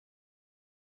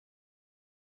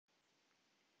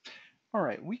All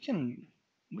right, we can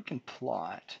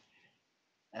plot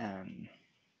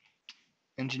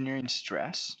engineering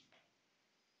stress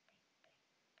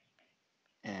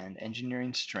and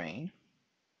engineering strain,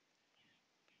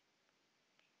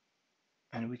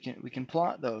 and we can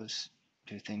plot those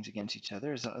two things against each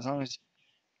other as long as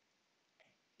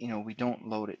we don't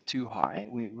load it too high.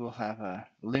 We will have a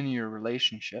linear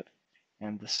relationship,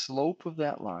 and the slope of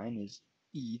that line is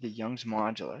E, the Young's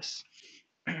modulus.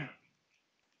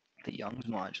 The Young's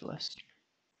modulus.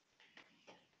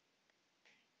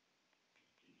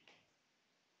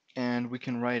 And we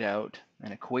can write out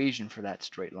an equation for that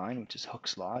straight line, which is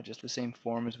Hooke's law, just the same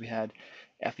form as we had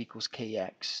F equals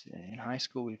Kx. In high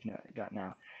school, we've got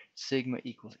now sigma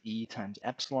equals E times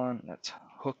epsilon. That's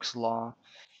Hooke's law.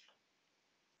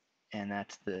 And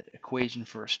that's the equation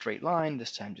for a straight line,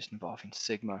 this time just involving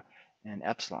sigma and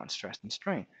epsilon, stress and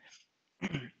strain.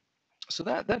 So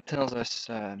that tells us,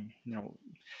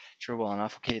 sure well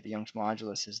enough, okay, the Young's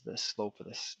modulus is the slope of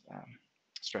this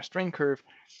stress strain curve.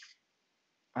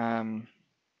 But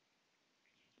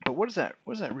what does that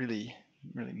really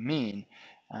mean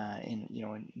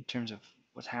in terms of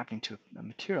what's happening to a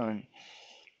material? And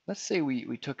let's say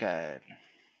we took I'm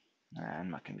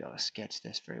not going to be able to sketch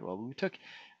this very well, but we took,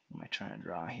 what am I trying to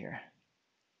draw here?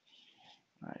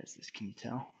 Is this, can you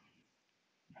tell?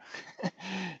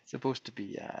 It's supposed to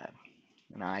be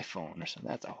an iPhone or something.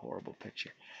 That's a horrible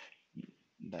picture.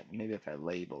 But maybe if I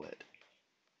label it,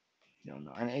 you'll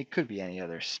know. And it could be any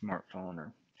other smartphone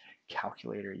or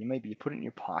calculator. You put it in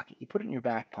your pocket. You put it in your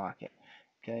back pocket.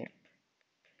 Okay,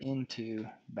 into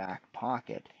back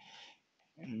pocket.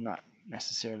 And not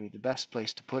necessarily the best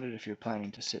place to put it if you're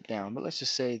planning to sit down. But let's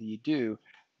just say that you do,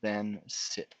 then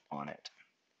sit on it.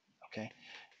 Okay,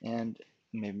 and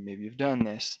maybe you've done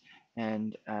this,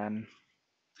 and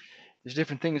there's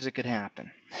different things that could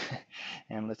happen.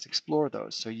 And let's explore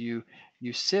those. So you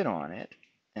sit on it,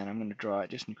 and I'm going to draw it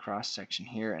just in cross section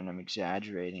here, and I'm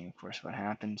exaggerating, of course, what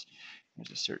happens.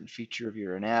 There's a certain feature of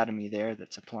your anatomy there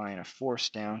that's applying a force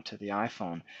down to the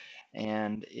iPhone,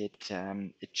 and it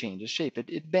changes shape.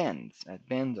 It bends. It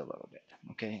bends a little bit.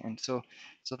 Okay, and so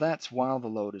that's while the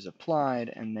load is applied,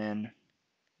 and then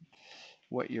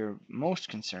what you're most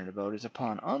concerned about is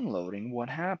upon unloading, what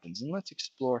happens. And let's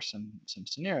explore some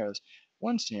scenarios.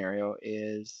 One scenario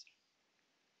is,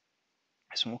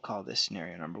 so we'll call this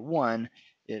scenario number 1.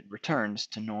 It returns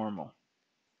to normal.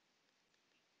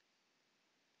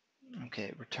 Okay,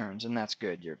 it returns, and that's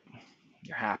good. You're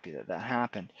happy that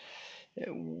happened.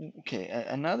 Okay,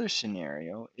 another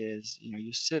scenario is,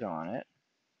 you sit on it,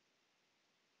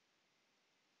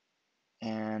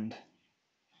 and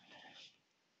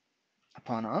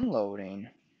upon unloading,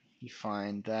 you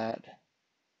find that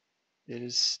it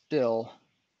is still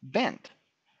bent.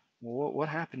 Well, what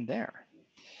happened there?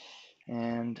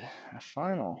 And a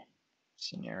final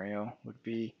scenario would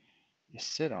be you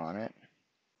sit on it.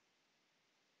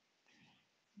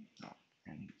 Oh,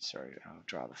 and sorry, I'll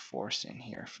draw the force in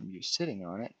here from you sitting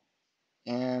on it.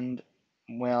 And,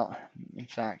 well, in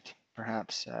fact,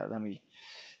 perhaps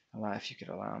if you could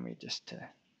allow me just to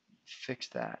fix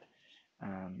that.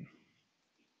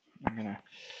 I'm gonna,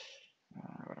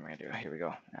 what am I gonna do? Here we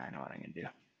go. I know what I'm gonna do.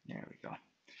 There we go.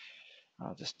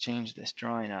 I'll just change this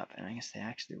drawing up, and I can say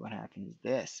actually what happens is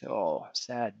this. Oh,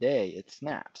 sad day, it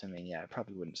snaps. I mean, yeah, it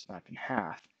probably wouldn't snap in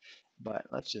half, but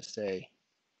let's just say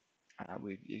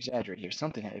we exaggerate here.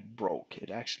 Something, it broke.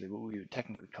 It actually, what we would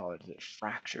technically call it, is it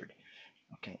fractured.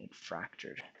 Okay, it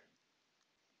fractured.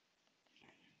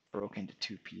 Broke into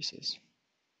 2 pieces.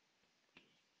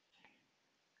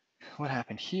 What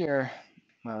happened here?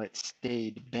 Well, it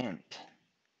stayed bent.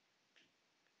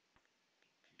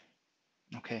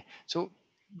 Okay, so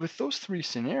with those 3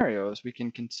 scenarios, we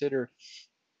can consider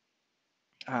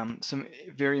some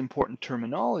very important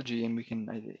terminology, and we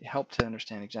can help to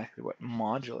understand exactly what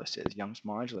modulus is, Young's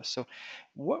modulus. So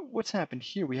what's happened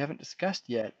here, we haven't discussed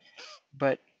yet,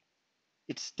 but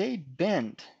it stayed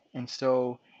bent, and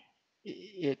so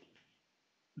the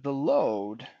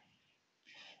load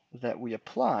that we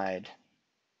applied,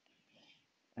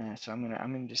 so I'm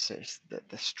gonna just say that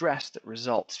the stress that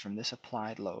results from this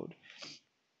applied load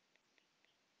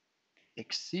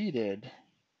exceeded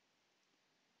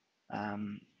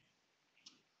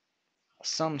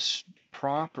some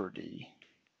property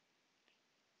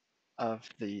of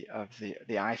the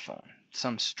iPhone,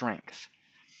 some strength.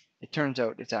 It turns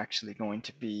out it's actually going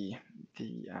to be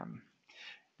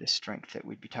the strength that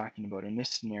we'd be talking about in this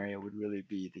scenario would really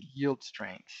be the yield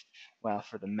strength. Well,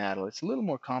 for the metal, it's a little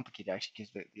more complicated actually,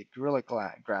 because the Gorilla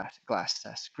Glass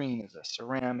screen is a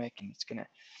ceramic, and it's going to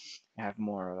have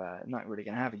more of a, not really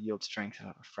going to have a yield strength,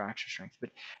 a fracture strength, but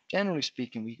generally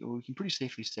speaking, we can pretty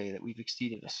safely say that we've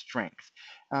exceeded a strength.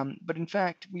 But in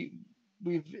fact,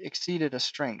 we've exceeded a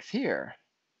strength here.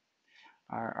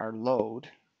 Our load,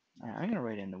 I'm going to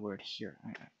write in the word here.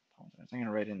 I'm going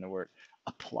to write in the word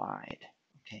applied.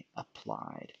 Okay,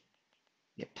 applied.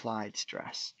 The applied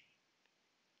stress.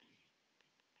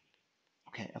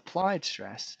 Okay, applied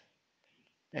stress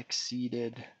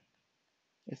exceeded,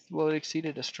 it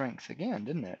exceeded a strength again,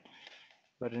 didn't it?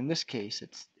 But in this case,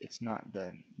 it's not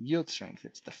the yield strength,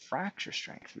 it's the fracture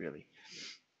strength, really.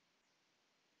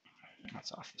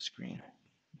 That's off the screen.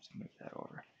 Let's move that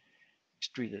over.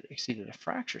 Exceeded a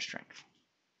fracture strength.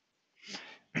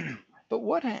 But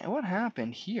what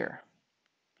happened here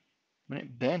when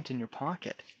it bent in your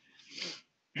pocket?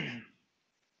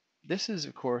 This is,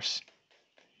 of course,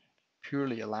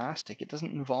 purely elastic. It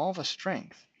doesn't involve a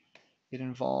strength. It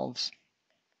involves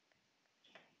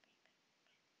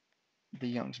the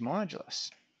Young's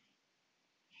modulus.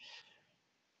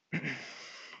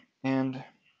 And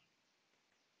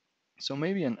so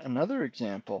maybe another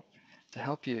example to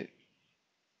help you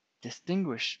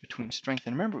distinguish between strength,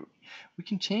 and remember, we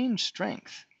can change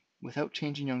strength without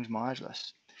changing Young's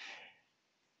modulus.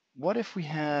 What if we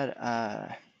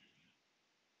had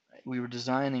we were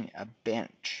designing a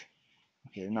bench?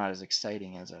 Okay, not as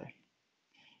exciting as an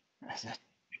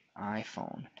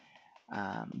iPhone,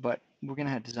 but we're going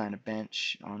to design a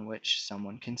bench on which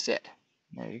someone can sit.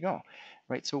 There you go.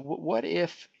 Right, so what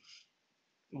if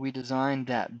we designed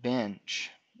that bench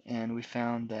and we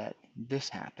found that this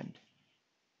happened?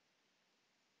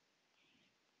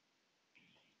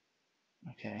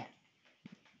 Okay,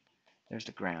 there's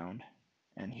the ground,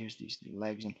 and here's these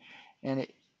legs, and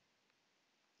it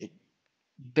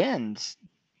bends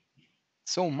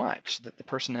so much that the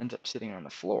person ends up sitting on the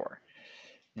floor.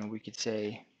 You know, we could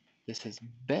say this has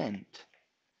bent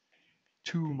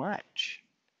too much.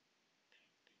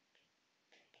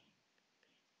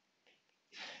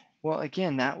 Well,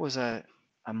 again, that was a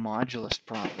modulus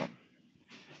problem.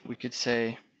 We could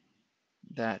say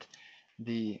that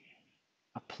the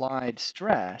applied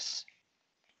stress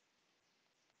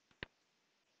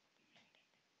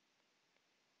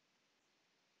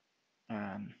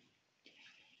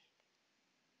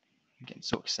I'm getting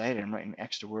so excited, I'm writing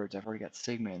extra words. I've already got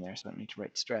sigma in there, so I don't need to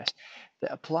write stress.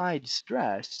 The applied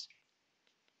stress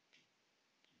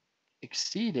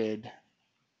exceeded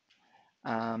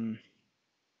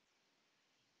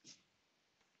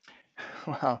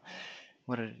well,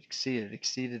 what did it exceed? It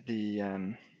exceeded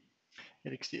the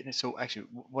it exceeded. So actually,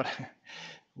 what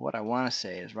I want to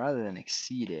say is, rather than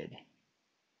exceeded,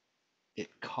 it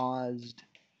caused.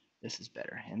 This is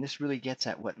better, and this really gets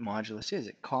at what modulus is.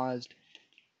 It caused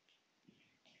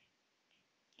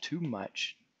too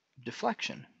much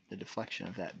deflection, the deflection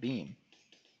of that beam.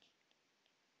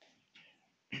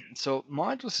 So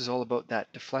modulus is all about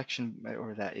that deflection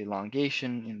or that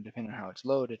elongation, you know, depending on how it's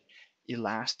loaded,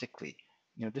 elastically.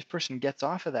 You know, this person gets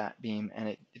off of that beam and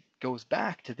it goes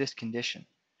back to this condition.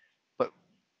 But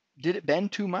did it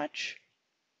bend too much?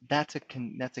 That's a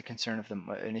concern of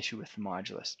an issue with the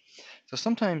modulus. So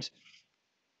sometimes,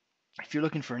 if you're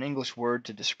looking for an English word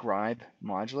to describe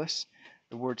modulus,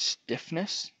 the word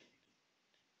stiffness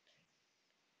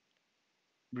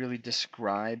really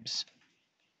describes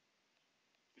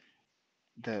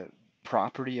the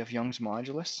property of Young's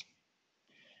modulus.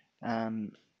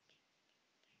 The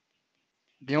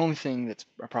only thing that's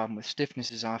a problem with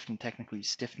stiffness is often technically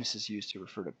stiffness is used to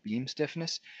refer to beam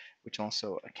stiffness, which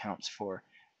also accounts for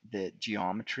the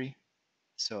geometry.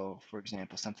 So, for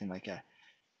example, something like an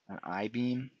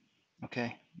I-beam,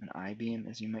 okay, an I-beam,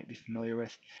 as you might be familiar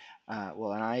with.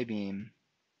 Well, an I-beam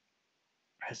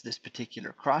has this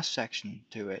particular cross section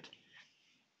to it,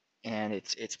 and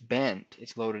it's bent,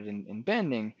 it's loaded in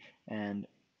bending, and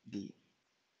the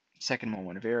second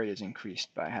moment of area is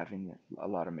increased by having a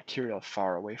lot of material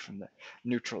far away from the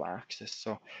neutral axis.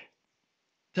 So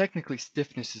technically,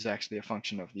 stiffness is actually a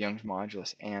function of the Young's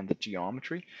modulus and the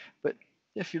geometry, but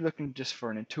if you're looking just for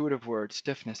an intuitive word,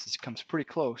 stiffness comes pretty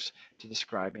close to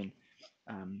describing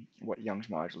what Young's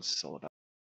modulus is all about.